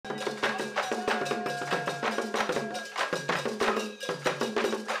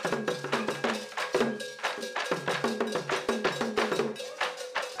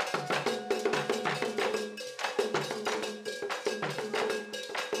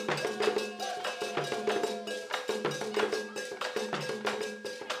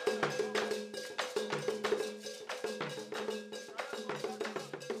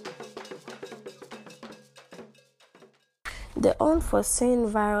The unforeseen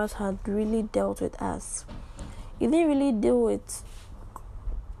virus had really dealt with us. It didn't really deal with.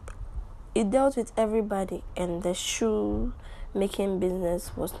 It dealt with everybody, and the shoe making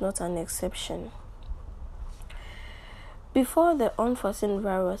business was not an exception. Before the unforeseen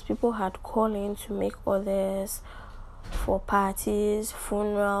virus, people had called in to make orders for parties,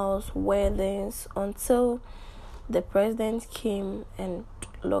 funerals, weddings, until the president came and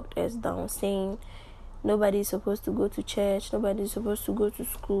locked us down, saying nobody's supposed to go to church, nobody's supposed to go to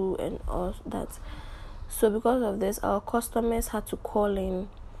school, and all that. So because of this, our customers had to call in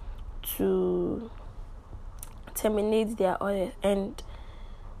to terminate their orders, and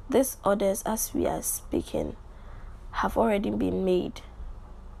these orders, as we are speaking, have already been made.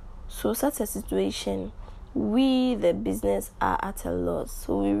 So such a situation, we the business are at a loss.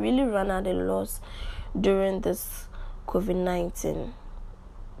 So we really ran at a loss during this COVID-19.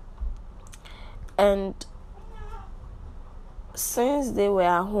 And since they were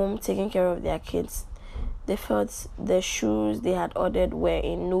at home taking care of their kids, they felt the shoes they had ordered were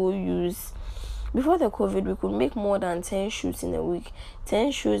in no use. Before the COVID, we could make more than 10 shoes in a week.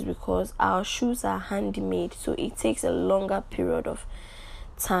 10 shoes because our shoes are handmade, so it takes a longer period of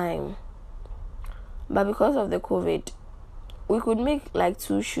time. But because of the COVID, we could make like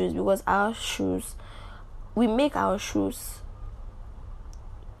 2 shoes because we make our shoes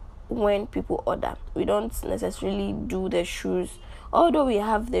when people order. We don't necessarily do the shoes, although we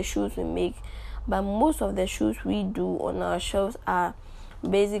have the shoes we make, but most of the shoes we do on our shelves are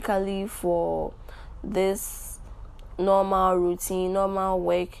basically for this normal routine, normal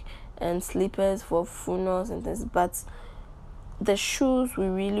work, and slippers for funerals and things. But the shoes we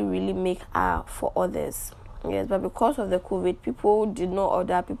really make are for others. Yes, but because of the COVID, people did not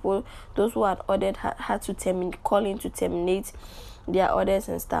order. Those who had ordered had to call in to terminate their orders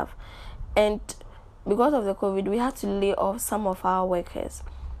and stuff. And because of the COVID, we had to lay off some of our workers.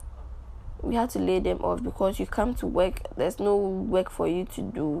 We had to lay them off because you come to work, there's no work for you to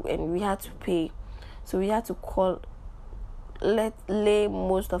do, and we had to pay. So we had to lay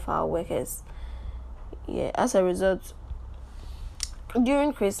most of our workers. Yeah, as a result,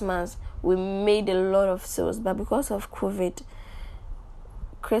 during Christmas, we made a lot of sales, but because of COVID,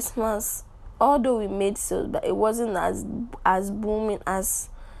 Christmas, although we made sales, but it wasn't as booming as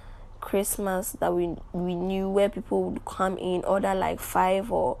Christmas that we knew, where people would come in, order like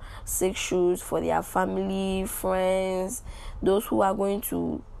 5 or 6 shoes for their family, friends, those who are going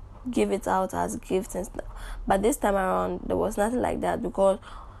to give it out as gifts and stuff. But this time around, there was nothing like that because,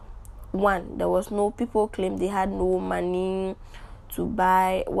 one, there was no, people claimed they had no money to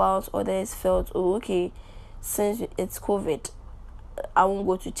buy, whilst others felt, oh, okay, since it's COVID, I won't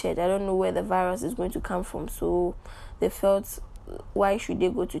go to church. I don't know where the virus is going to come from. So they felt, why should they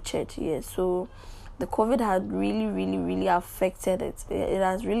go to church? Yes. So the COVID had really affected it. It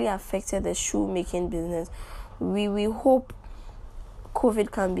has really affected the shoe making business. We hope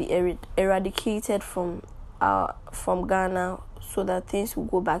COVID can be eradicated from Ghana so that things will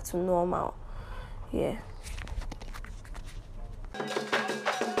go back to normal. Yeah.